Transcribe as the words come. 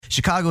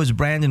Chicago's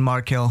Brandon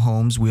Markel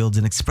Holmes wields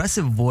an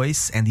expressive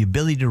voice and the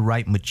ability to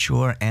write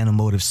mature and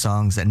emotive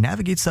songs that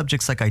navigate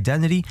subjects like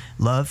identity,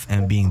 love,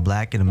 and being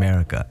black in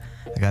America.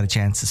 I got a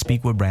chance to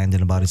speak with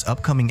Brandon about his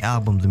upcoming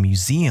album, The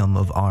Museum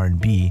of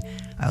R&B.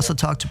 I also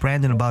talked to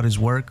Brandon about his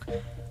work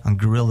on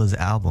Gorillaz'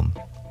 album,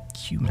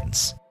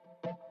 Humans.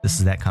 This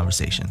is that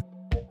conversation.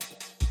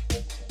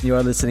 You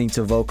are listening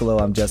to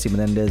Vocalo. I'm Jesse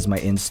Menendez, my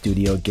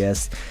in-studio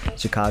guest,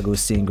 Chicago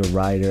singer,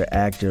 writer,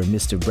 actor,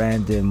 Mr.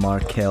 Brandon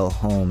Markel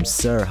Holmes.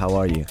 Sir, how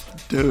are you?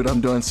 Dude,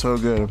 I'm doing so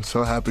good. I'm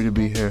so happy to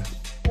be here.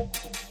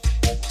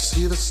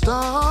 See the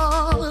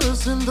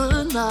stars in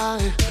the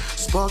night,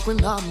 spark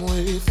when I'm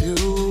with you.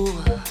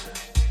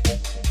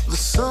 The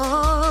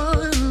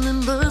sun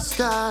in the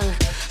sky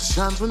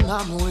shines when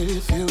I'm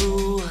with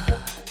you.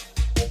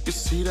 You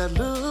see that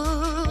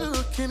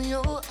look in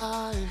your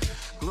eye,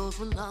 glows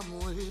when I'm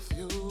with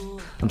you.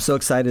 I'm so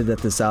excited that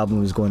this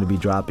album is going to be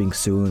dropping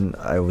soon.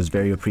 I was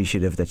very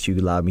appreciative that you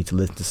allowed me to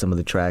listen to some of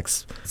the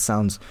tracks. It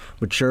sounds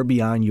mature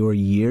beyond your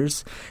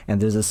years,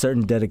 and there's a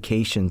certain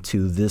dedication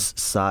to this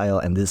style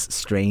and this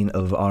strain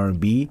of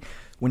R&B.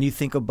 When you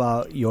think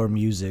about your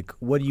music,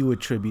 what do you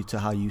attribute to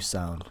how you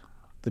sound?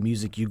 The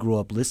music you grew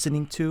up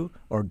listening to,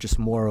 or just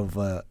more of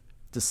a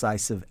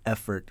decisive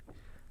effort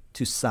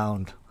to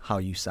sound how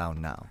you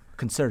sound now?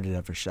 Concerted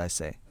effort, should I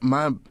say?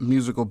 My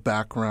musical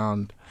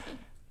background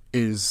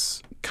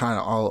is kind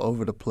of all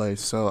over the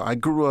place. So I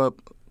grew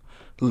up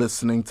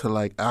listening to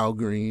like Al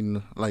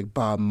Green, like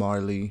Bob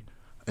Marley,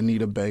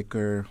 Anita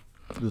Baker.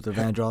 Luther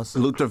Vandross?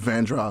 Luther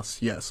Vandross,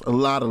 yes. A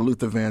lot of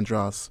Luther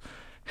Vandross.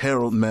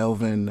 Harold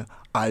Melvin,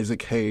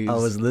 Isaac Hayes. I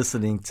was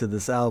listening to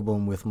this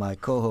album with my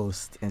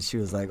co-host, and she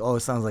was like, oh,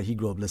 it sounds like he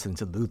grew up listening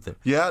to Luther.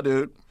 Yeah,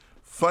 dude.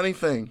 Funny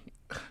thing.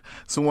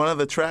 So one of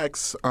the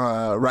tracks,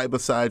 Right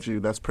Beside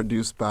You, that's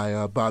produced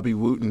by Bobby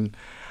Wooten,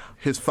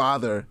 his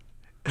father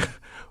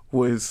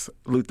was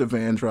Luther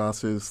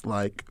Vandross's,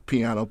 like,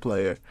 piano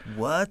player.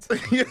 What?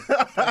 Yeah.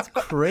 That's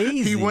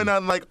crazy. He went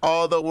on, like,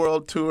 all the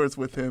world tours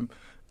with him.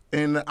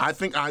 And I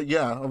think, I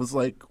was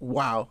like,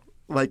 wow.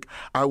 Like,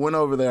 I went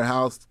over their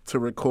house to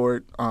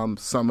record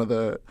some of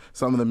the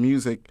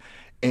music,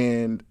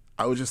 and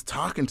I was just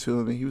talking to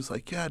him, and he was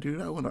like, yeah,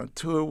 dude, I went on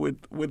tour with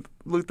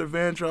Luther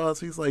Vandross.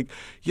 He's like,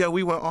 yeah,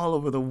 we went all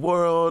over the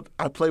world.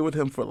 I played with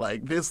him for,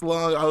 like, this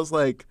long. I was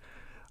like,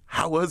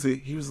 how was it?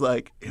 He was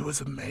like, it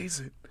was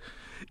amazing.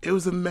 It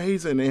was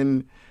amazing.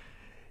 And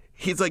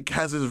he's, like,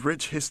 has his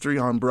rich history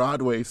on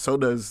Broadway. So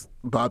does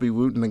Bobby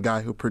Wooten, the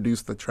guy who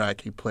produced the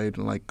track. He played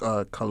in, like,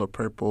 Color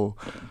Purple,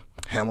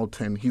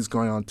 Hamilton. He's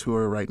going on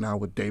tour right now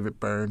with David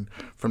Byrne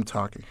from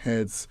Talking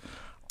Heads.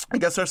 I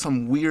guess there's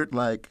some weird,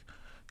 like,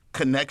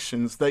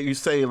 connections that you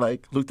say,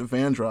 like Luther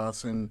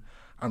Vandross, and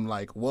I'm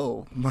like,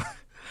 whoa,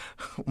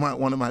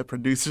 one of my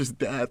producers'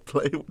 dad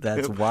played with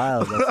That's him.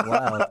 wild. That's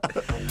wild.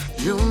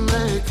 You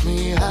make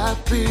me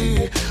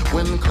happy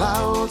when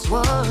clouds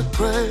were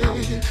gray,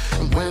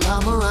 and when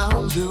I'm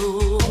around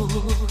you,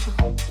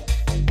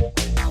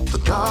 the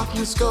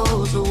darkness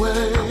goes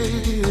away.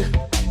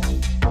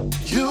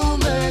 You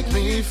make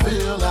me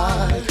feel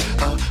like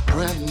a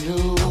brand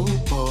new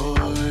boy.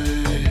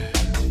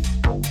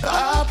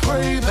 I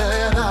pray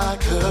that I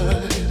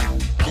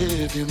could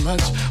give you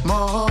much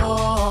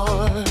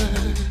more.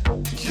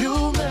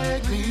 You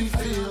make me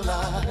feel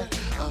like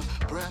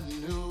a brand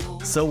new.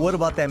 So what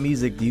about that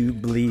music do you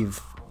believe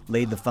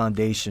laid the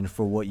foundation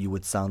for what you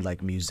would sound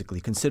like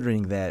musically,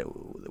 considering that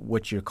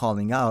what you're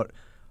calling out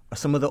are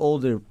some of the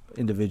older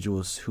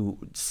individuals who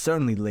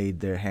certainly laid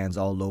their hands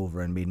all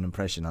over and made an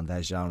impression on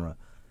that genre?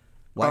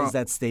 Why does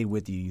that stay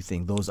with you, you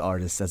think, those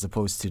artists, as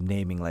opposed to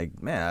naming,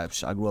 like, man,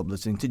 I grew up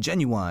listening to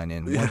Genuine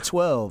and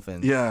 112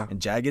 and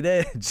Jagged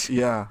Edge?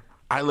 Yeah,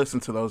 I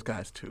listened to those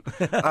guys, too.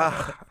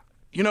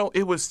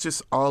 It was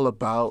just all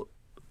about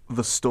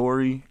the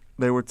story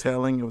they were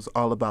telling. It was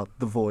all about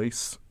the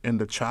voice and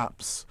the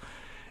chops.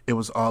 It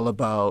was all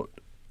about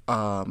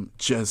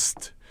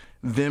just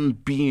them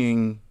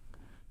being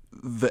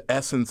the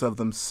essence of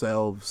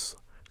themselves.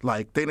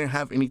 Like, they didn't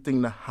have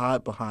anything to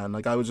hide behind.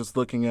 Like, I was just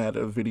looking at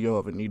a video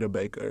of Anita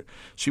Baker.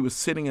 She was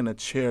sitting in a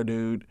chair,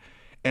 dude,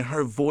 and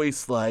her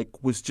voice, like,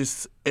 was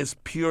just as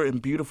pure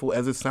and beautiful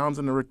as it sounds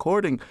in the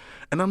recording.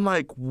 And I'm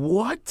like,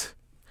 what?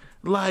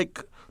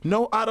 Like,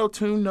 no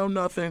auto-tune, no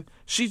nothing.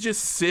 She's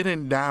just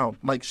sitting down.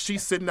 Like,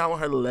 she's sitting down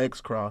with her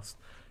legs crossed,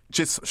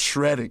 just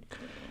shredding.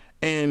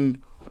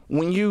 And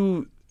when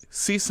you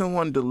see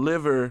someone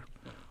deliver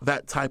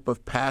that type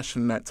of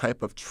passion, that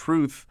type of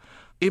truth,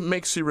 it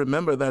makes you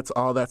remember that's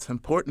all that's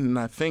important. And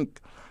I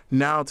think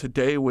now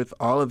today with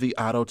all of the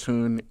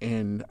auto-tune,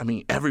 and I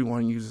mean,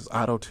 everyone uses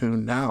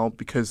auto-tune now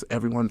because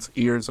everyone's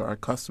ears are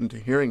accustomed to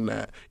hearing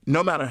that,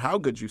 no matter how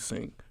good you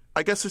sing.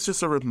 I guess it's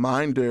just a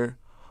reminder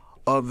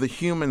of the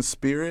human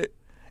spirit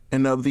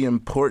and of the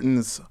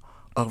importance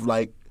of,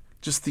 like,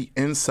 just the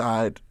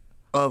inside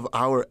of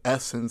our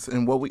essence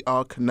and what we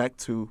all connect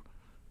to.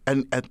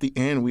 And at the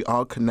end, we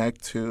all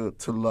connect to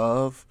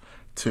love,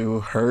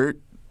 to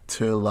hurt,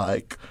 to,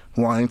 like,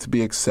 wanting to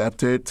be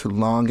accepted, to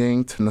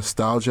longing, to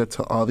nostalgia,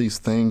 to all these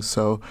things.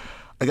 So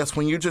I guess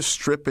when you just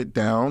strip it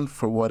down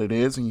for what it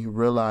is and you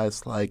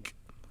realize, like,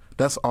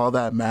 that's all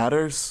that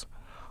matters,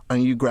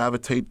 and you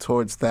gravitate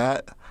towards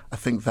that, I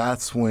think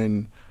that's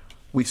when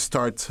we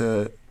start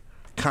to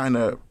kind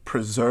of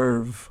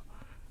preserve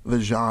the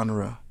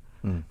genre.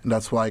 And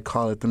that's why I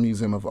call it the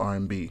Museum of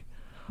R&B.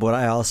 What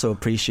I also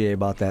appreciate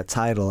about that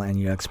title and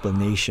your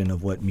explanation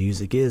of what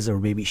music is, or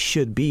maybe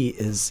should be,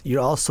 is you're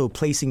also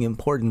placing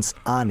importance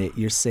on it.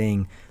 You're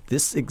saying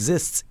this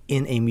exists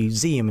in a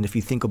museum, and if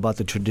you think about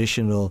the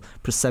traditional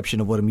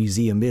perception of what a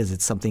museum is,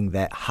 it's something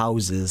that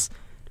houses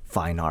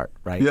fine art,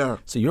 right? Yeah.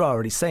 So you're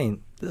already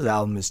saying this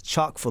album is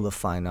chock full of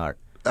fine art.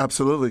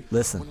 Absolutely.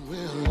 Listen.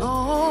 When we're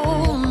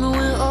alone,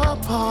 we're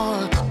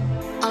apart.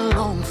 I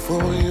long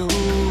for you.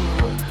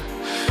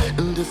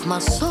 And if my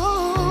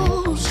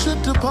soul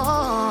should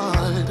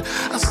depart,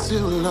 I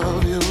still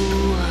love you.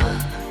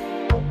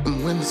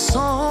 And when the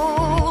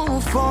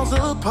song falls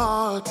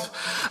apart,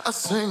 I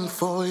sing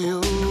for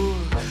you.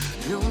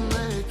 You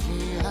make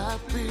me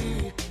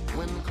happy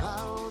when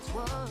clouds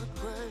were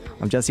gray.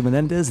 I'm Jesse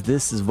Menendez.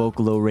 This is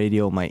Vocalo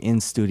Radio. My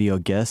in-studio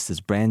guest is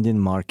Brandon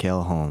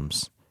Markel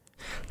Holmes.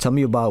 Tell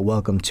me about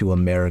Welcome to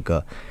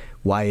America,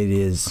 why it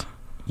is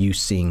you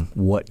sing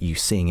what you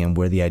sing, and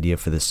where the idea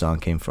for this song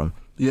came from.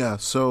 Yeah,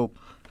 so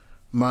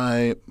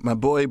my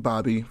boy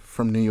Bobby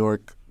from New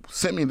York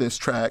sent me this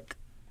track.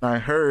 I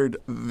heard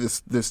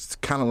this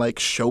kind of like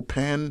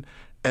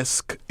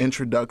Chopin-esque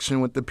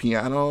introduction with the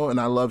piano, and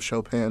I love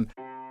Chopin.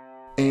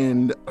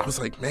 And I was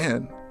like,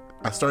 man,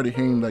 I started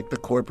hearing like the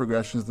chord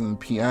progressions and the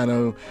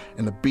piano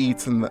and the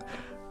beats, and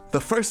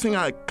the first thing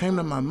that came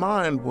to my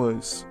mind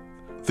was,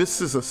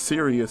 this is a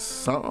serious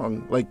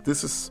song. Like,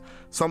 this is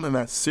something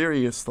that's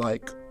serious,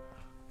 like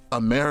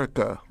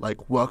America,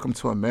 like Welcome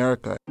to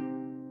America.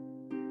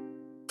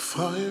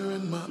 Fire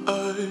in my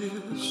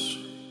eyes,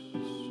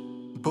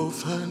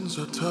 both hands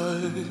are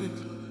tied.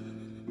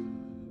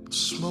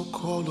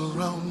 Smoke all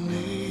around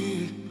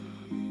me,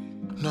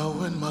 now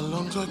in my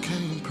lungs I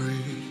can't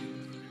breathe.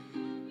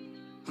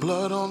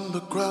 Blood on the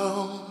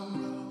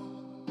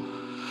ground,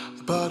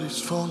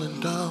 bodies falling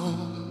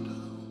down.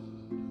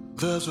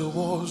 There's a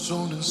war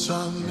zone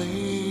inside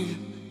me,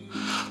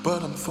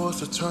 but I'm forced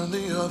to turn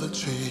the other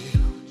cheek.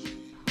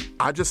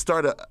 I just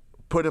started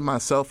putting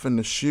myself in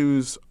the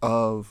shoes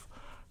of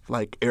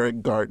like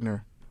Eric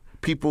Gardner,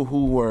 people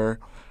who were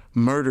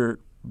murdered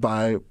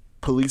by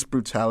police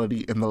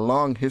brutality, in the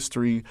long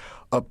history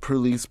of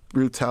police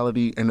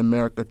brutality in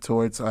America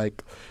towards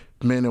like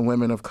men and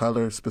women of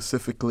color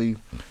specifically.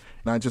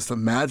 And I just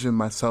imagine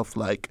myself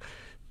like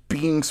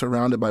being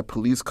surrounded by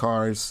police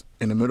cars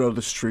in the middle of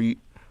the street,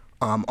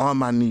 on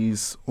my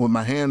knees with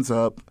my hands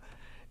up,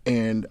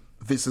 and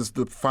this is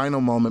the final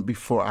moment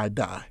before I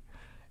die.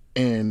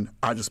 And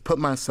I just put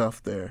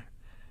myself there.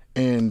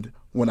 And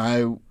when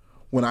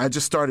I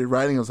just started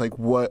writing, I was like,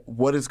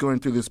 what is going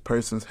through this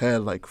person's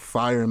head? Like,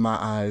 fire in my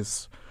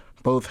eyes,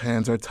 both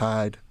hands are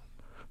tied,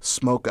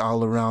 smoke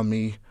all around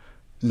me,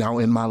 now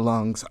in my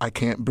lungs, I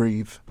can't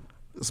breathe.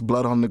 There's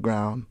blood on the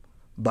ground,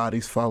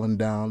 bodies falling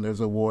down, there's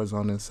a war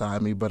zone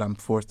inside me, but I'm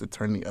forced to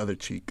turn the other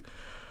cheek.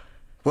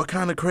 What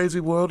kind of crazy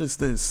world is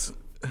this?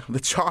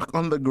 The chalk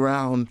on the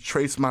ground,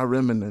 trace my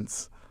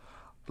remnants.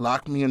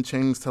 Lock me in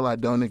chains till I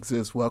don't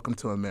exist. Welcome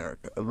to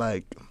America.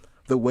 Like,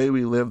 the way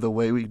we live, the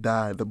way we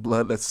die, the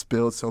blood that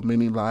spilled so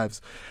many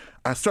lives.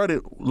 I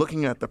started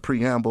looking at the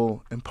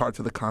preamble and parts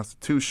of the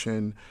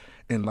Constitution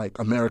and like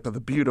America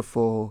the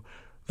Beautiful.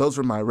 Those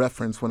were my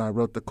reference when I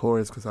wrote the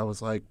chorus, because I was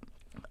like,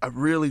 I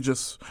really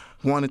just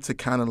wanted to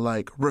kind of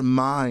like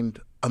remind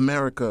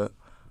America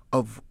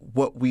of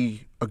what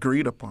we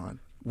agreed upon,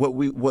 what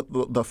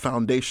the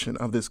foundation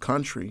of this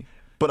country.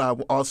 But I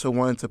also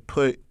wanted to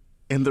put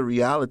in the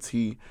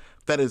reality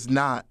that is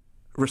not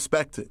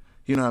respected.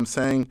 You know what I'm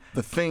saying?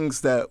 The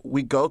things that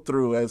we go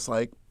through as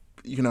like,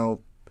 you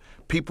know,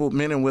 people,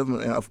 men and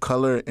women of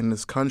color in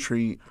this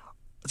country,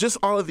 just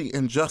all of the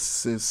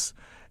injustices.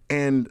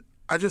 And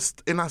I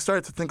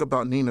started to think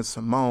about Nina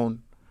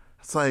Simone.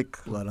 It's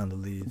like Blood on the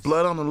leaves.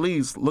 Blood on the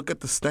leaves. Look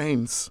at the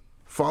stains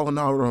falling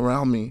all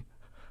around me.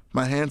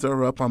 My hands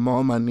are up, I'm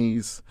on my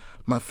knees.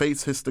 My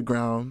face hits the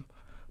ground.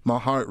 My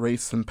heart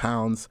races in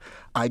pounds.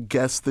 I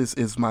guess this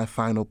is my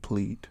final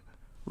plead.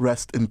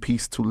 Rest in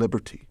peace to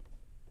liberty.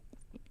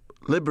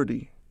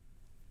 Liberty.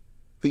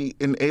 The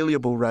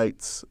inalienable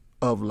rights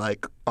of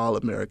like all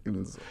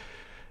Americans.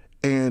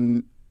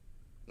 And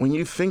when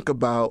you think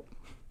about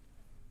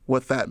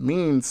what that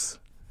means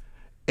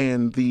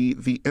and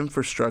the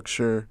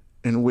infrastructure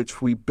in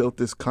which we built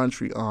this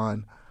country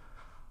on,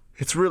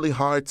 it's really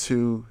hard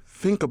to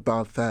think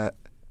about that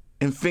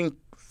and think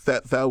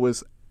that that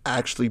was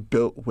actually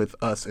built with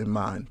us in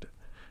mind.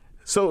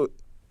 So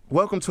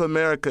Welcome to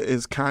America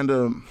is kind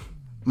of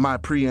my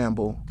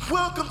preamble.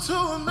 Welcome to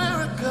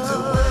America. The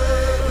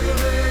way we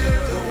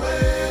live, the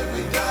way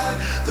we die,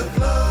 the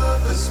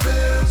blood that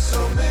spilled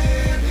so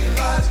many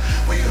lives.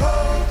 We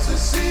hope to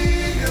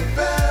see a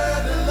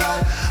better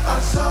life.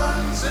 Our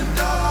sons and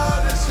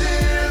daughters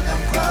hear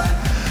them cry.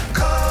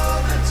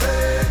 Come and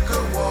take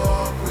a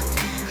walk with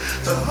me.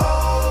 The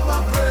home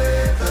I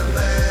pray, the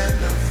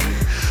land of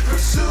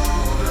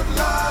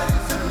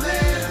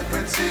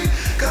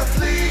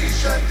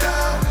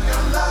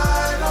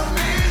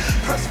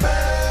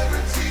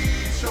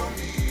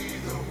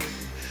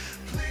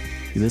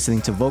You're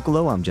listening to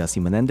Vocalo. I'm Jesse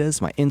Menendez.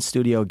 My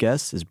in-studio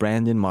guest is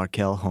Brandon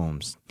Markel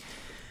Holmes.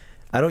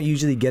 I don't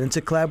usually get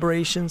into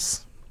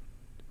collaborations,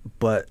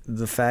 but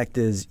the fact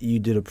is you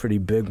did a pretty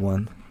big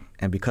one.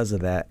 And because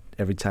of that,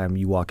 every time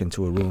you walk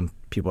into a room,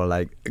 people are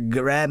like,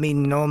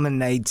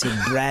 Grammy-nominated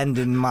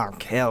Brandon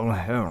Markel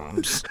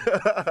Holmes.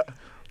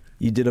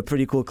 You did a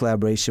pretty cool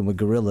collaboration with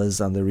Gorillaz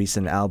on the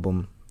recent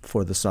album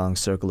for the song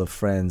Circle of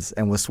Friends.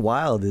 And what's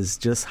wild is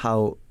just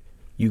how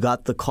you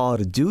got the call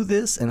to do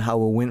this and how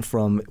it went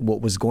from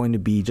what was going to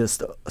be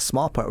just a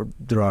small part.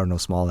 There are no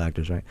small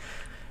actors, right?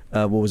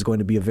 What was going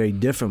to be a very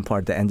different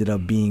part that ended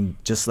up being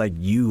just like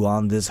you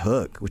on this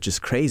hook, which is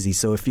crazy.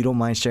 So if you don't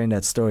mind sharing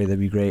that story, that'd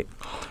be great.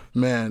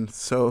 Man,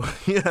 so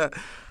yeah,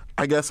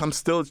 I guess I'm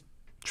still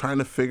trying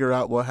to figure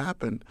out what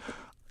happened.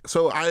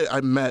 So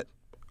I met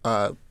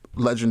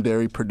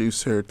legendary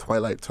producer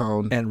Twilight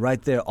Tone. And right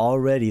there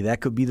already,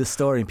 that could be the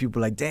story. And people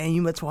are like, dang,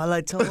 you met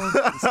Twilight Tone?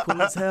 It's cool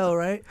as hell,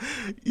 right?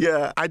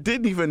 Yeah, I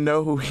didn't even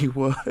know who he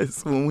was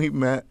when we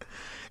met.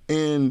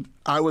 And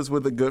I was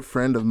with a good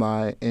friend of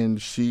mine,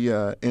 and she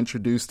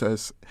introduced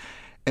us.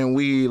 And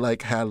we,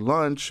 like, had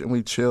lunch, and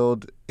we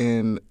chilled,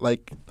 and,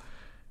 like,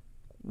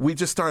 we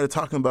just started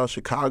talking about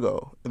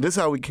Chicago. And this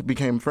is how we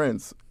became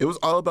friends. It was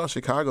all about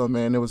Chicago,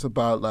 man. It was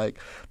about, like,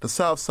 the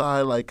South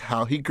Side, like,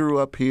 how he grew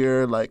up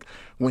here, like,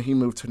 when he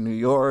moved to New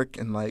York,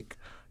 and, like,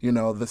 you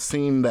know, the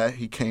scene that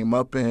he came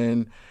up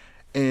in.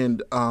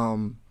 And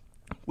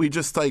we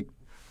just, like,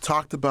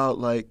 talked about,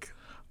 like,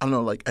 I don't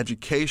know, like,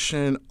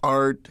 education,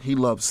 art. He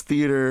loves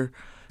theater.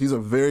 He's a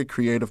very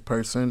creative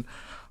person.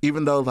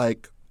 Even though,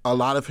 like, a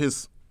lot of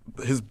his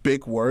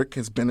big work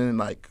has been in,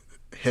 like,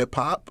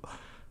 hip-hop,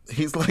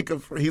 he's like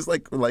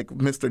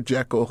Mr.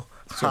 Jekyll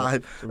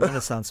Hyde.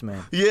 Renaissance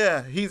man.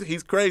 Yeah,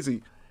 he's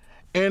crazy.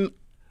 And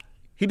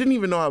he didn't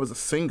even know I was a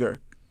singer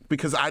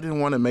because I didn't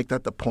want to make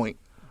that the point.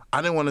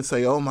 I didn't want to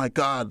say, oh my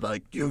God,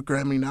 like, you're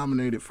Grammy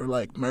nominated for,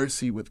 like,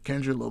 Mercy with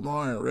Kendrick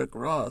Lamar and Rick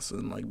Ross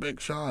and, like,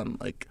 Big Sean.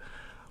 Like,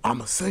 I'm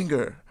a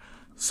singer.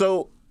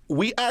 So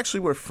we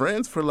actually were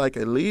friends for, like,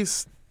 at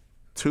least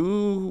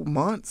 2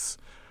 months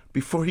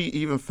before he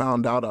even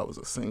found out I was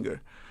a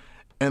singer.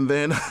 And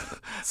then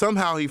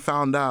somehow he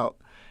found out,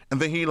 and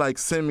then he, like,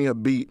 sent me a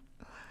beat,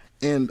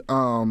 and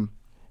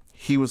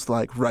he was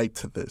like, write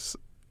to this.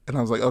 And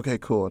I was like, okay,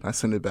 cool. And I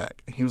sent it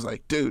back. And he was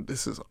like, dude,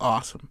 this is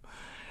awesome.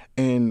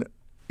 And,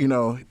 you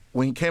know,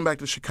 when he came back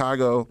to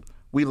Chicago,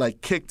 we,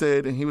 like, kicked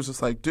it, and he was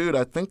just like, dude,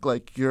 I think,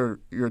 like, you're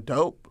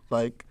dope.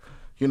 Like,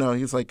 you know,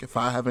 he's like, if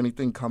I have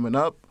anything coming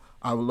up,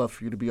 I would love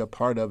for you to be a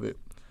part of it.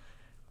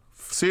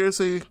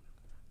 Seriously,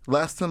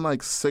 less than,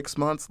 like, 6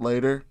 months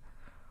later,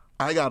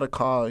 I got a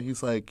call.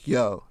 He's like,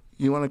 yo,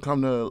 you want to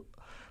come to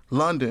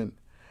London?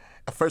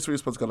 At first we were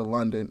supposed to go to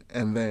London,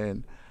 and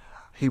then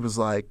he was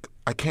like,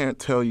 I can't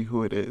tell you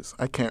who it is.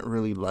 I can't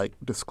really, like,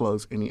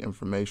 disclose any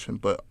information,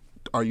 but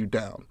are you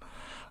down?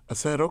 I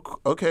said,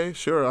 okay,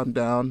 sure, I'm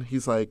down.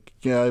 He's like,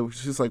 yeah,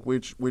 she's like, we're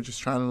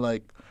just trying to,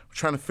 like, we're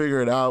trying to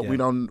figure it out. Yeah. We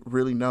don't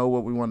really know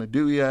what we want to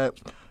do yet,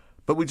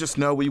 but we just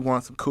know we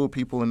want some cool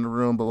people in the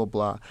room, blah, blah,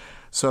 blah.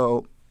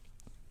 So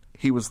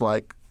he was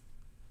like,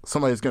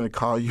 somebody's going to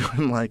call you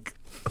in, like,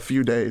 a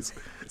few days.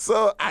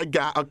 So I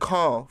got a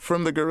call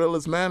from the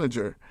Gorillaz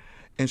manager,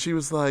 and she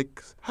was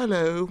like,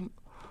 hello,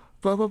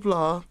 blah, blah,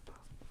 blah.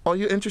 Are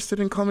you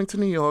interested in coming to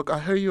New York? I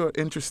hear you're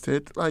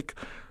interested. Like,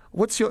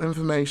 what's your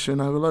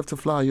information? I would love to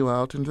fly you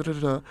out. And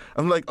da-da-da.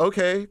 I'm like,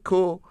 okay,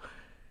 cool.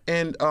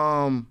 And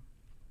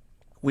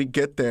we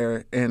get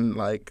there, and,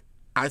 like,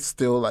 I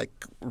still, like,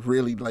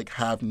 really, like,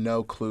 have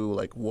no clue,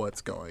 like, what's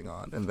going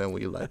on. And then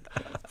we, like,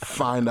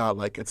 find out,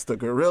 like, it's the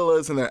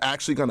Gorillaz, and they're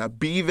actually going to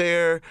be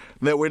there,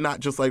 that we're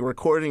not just, like,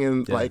 recording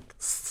and, like,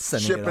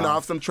 shipping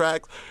off some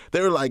tracks. They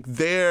were, like,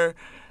 there,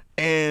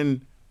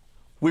 and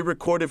we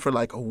recorded for,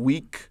 like, a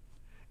week,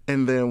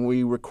 and then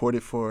we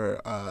recorded for,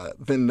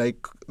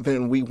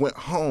 then we went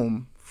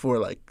home for,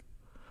 like,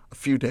 a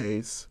few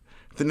days.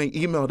 Then they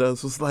emailed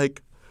us, was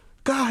like,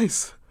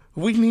 guys,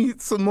 we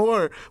need some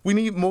more. We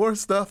need more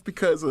stuff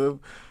because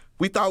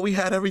we thought we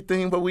had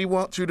everything, but we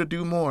want you to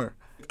do more.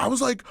 I was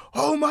like,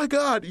 oh my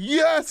God,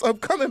 yes, I'm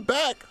coming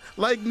back,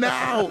 like,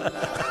 now.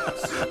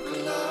 Circle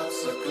love,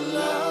 circle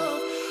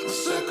love,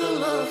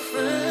 circle of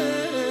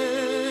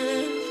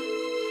friends.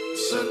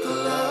 Circle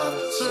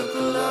love,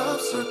 circle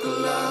love, circle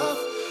love,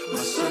 my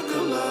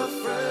circle of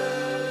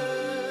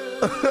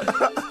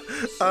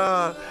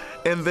friends.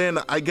 And then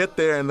I get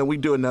there, and then we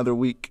do another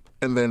week.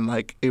 And then,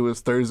 like, it was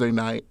Thursday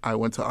night. I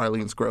went to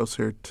Arlene's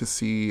Grocer to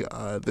see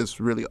this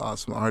really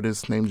awesome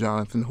artist named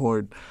Jonathan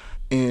Horde.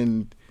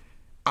 And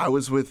I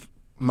was with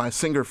my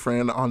singer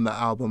friend on the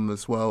album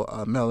as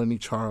well, Melanie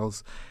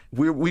Charles.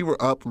 We were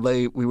up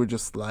late. We were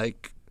just,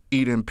 like,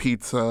 eating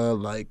pizza,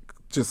 like,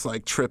 just,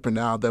 like, tripping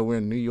out that we're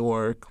in New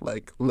York,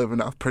 like,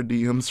 living off per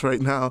diems right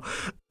now.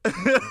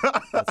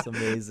 That's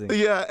amazing.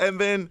 Yeah, and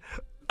then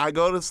I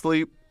go to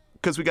sleep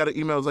because we got an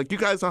email. It was like, you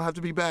guys don't have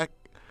to be back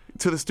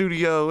to the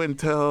studio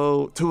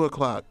until 2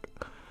 o'clock.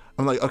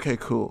 I'm like, okay,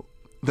 cool.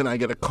 Then I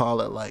get a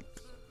call at, like,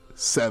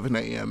 7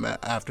 a.m.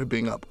 after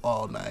being up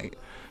all night.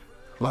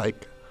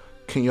 Like,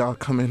 can y'all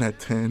come in at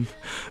 10?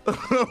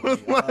 I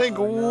was like,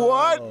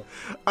 what?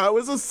 I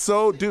was just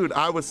so, dude,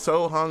 I was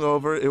so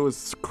hungover. It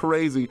was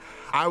crazy.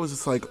 I was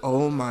just like,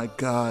 oh my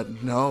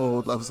God,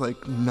 no. I was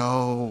like,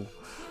 no.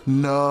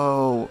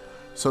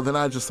 So then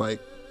I just like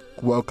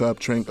woke up,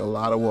 drank a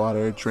lot of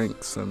water,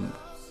 drank some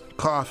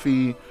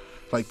coffee,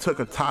 like took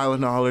a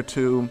Tylenol or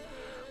two,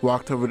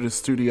 walked over to the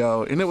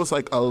studio, and it was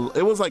like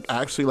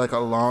actually like a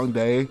long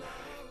day.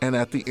 And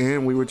at the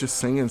end, we were just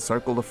singing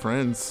Circle of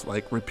Friends,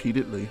 like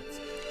repeatedly.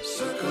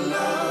 Circle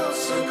love,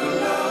 circle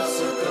love,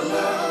 circle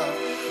love,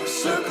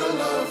 circle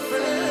of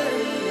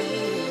friends.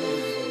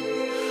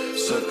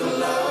 Circle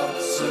love,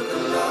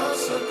 circle love,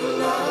 circle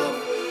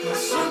love,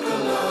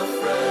 circle of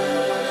friends.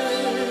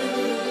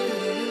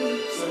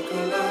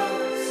 Circle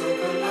love,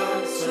 circle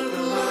love,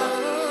 circle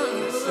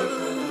love,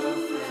 circle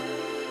of friends.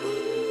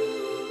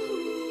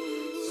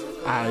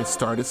 I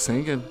started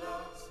singing,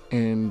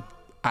 and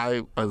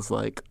I was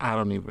like, I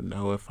don't even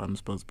know if I'm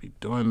supposed to be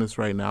doing this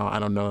right now. I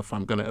don't know if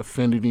I'm going to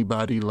offend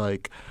anybody.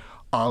 Like,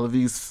 all of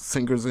these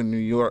singers in New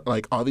York,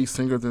 like, all these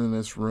singers in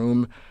this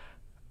room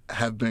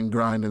have been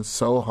grinding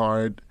so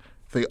hard.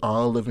 They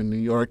all live in New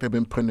York. They've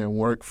been putting in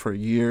work for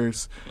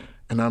years.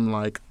 And I'm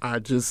like,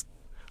 I'm just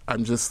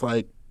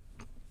like,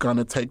 going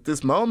to take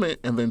this moment.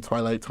 And then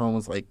Twilight Tone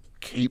was like,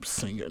 keep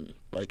singing.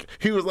 Like,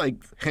 he was like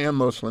hand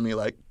motioning me,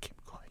 like,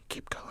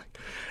 keep going.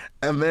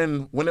 And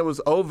then when it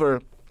was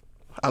over,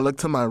 I looked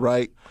to my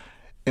right,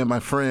 and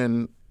my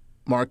friend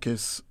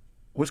Marcus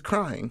was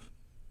crying.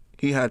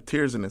 He had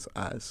tears in his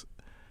eyes.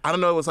 I don't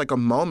know, it was like a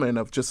moment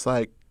of just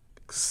like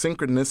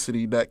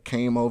synchronicity that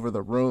came over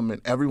the room,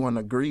 and everyone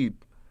agreed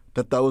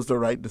that that was the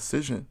right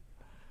decision.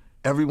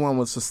 Everyone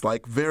was just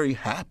like very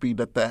happy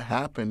that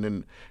happened,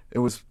 and it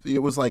was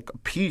like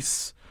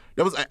peace.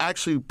 There was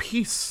actually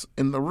peace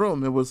in the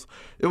room. It was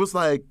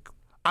like,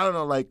 I don't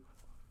know, like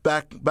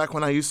back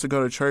when I used to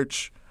go to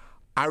church,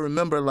 I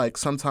remember like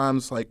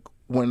sometimes like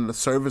when the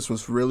service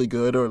was really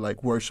good or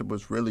like worship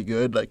was really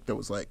good, like there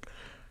was like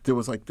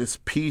this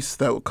peace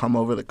that would come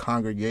over the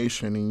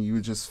congregation, and you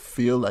would just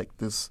feel like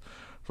this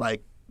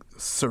like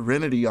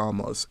serenity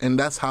almost. And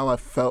that's how I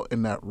felt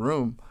in that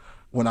room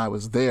when I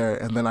was there.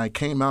 And then I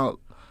came out,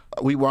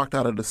 we walked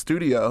out of the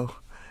studio.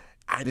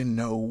 I didn't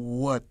know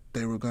what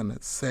they were going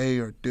to say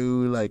or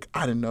do. Like,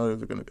 I didn't know they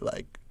were going to be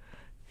like,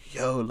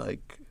 yo,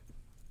 like,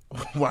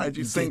 why did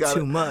you sing out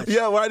too much?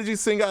 Yeah, why did you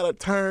sing out of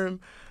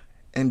turn?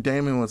 And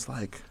Damon was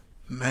like,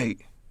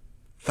 mate,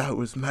 that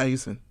was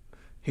amazing.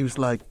 He was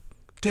like,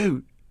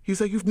 dude,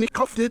 he's like, Nick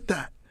Hoff did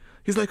that.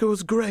 He's like, it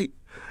was great.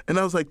 And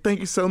I was like,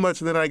 thank you so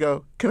much. And then I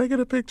go, can I get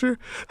a picture?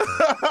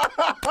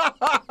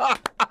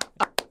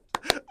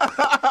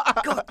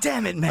 God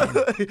damn it, man.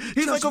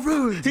 He's like,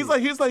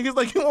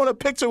 you want a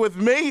picture with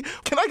me?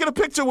 Can I get a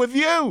picture with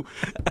you?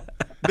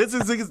 This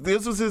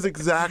was his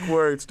exact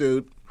words,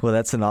 dude. Well,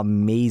 that's an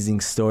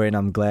amazing story, and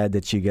I'm glad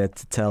that you get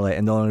to tell it.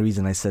 And the only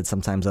reason I said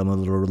sometimes I'm a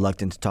little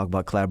reluctant to talk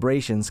about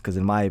collaborations, because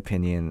in my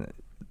opinion,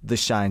 the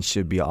shine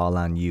should be all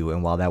on you.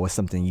 And while that was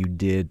something you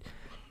did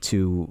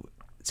to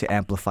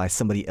amplify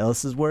somebody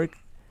else's work,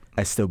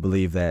 I still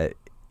believe that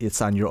it's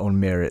on your own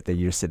merit that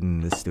you're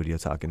sitting in the studio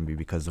talking to me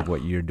because of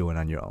what you're doing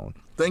on your own.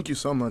 Thank you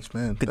so much,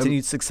 man.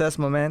 Continued success,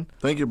 my man.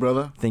 Thank you,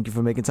 brother. Thank you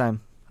for making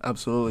time.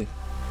 Absolutely.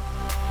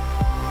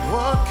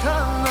 What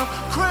kind of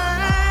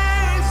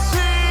crazy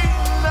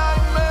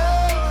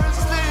nightmare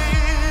is this?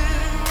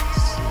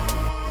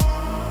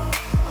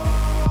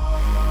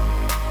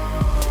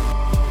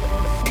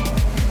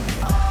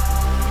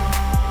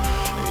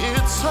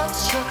 It's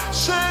such a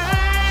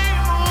shame.